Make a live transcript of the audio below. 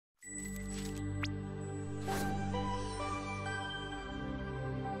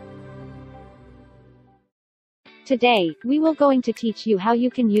Today, we will going to teach you how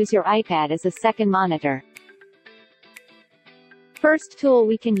you can use your iPad as a second monitor. First tool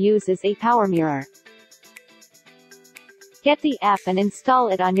we can use is a power mirror. Get the app and install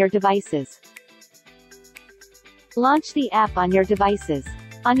it on your devices. Launch the app on your devices.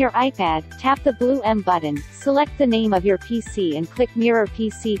 On your iPad, tap the blue M button, select the name of your PC and click Mirror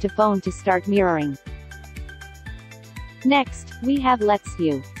PC to Phone to start mirroring. Next, we have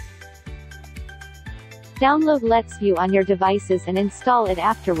LetsView. Download LetsView on your devices and install it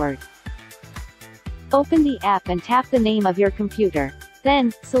afterward. Open the app and tap the name of your computer.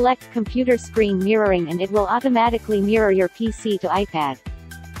 Then, select Computer Screen Mirroring and it will automatically mirror your PC to iPad.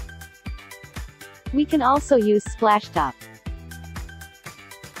 We can also use Splashtop.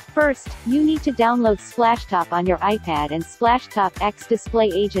 First, you need to download Splashtop on your iPad and Splashtop X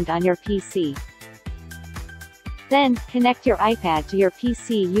Display Agent on your PC. Then, connect your iPad to your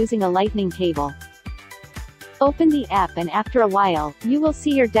PC using a lightning cable. Open the app and after a while, you will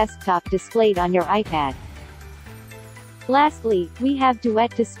see your desktop displayed on your iPad. Lastly, we have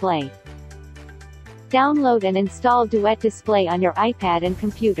Duet Display. Download and install Duet Display on your iPad and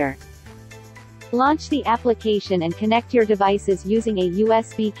computer. Launch the application and connect your devices using a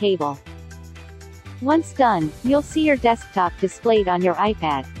USB cable. Once done, you'll see your desktop displayed on your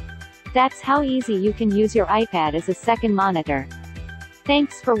iPad. That's how easy you can use your iPad as a second monitor.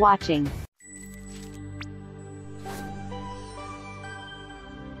 Thanks for watching.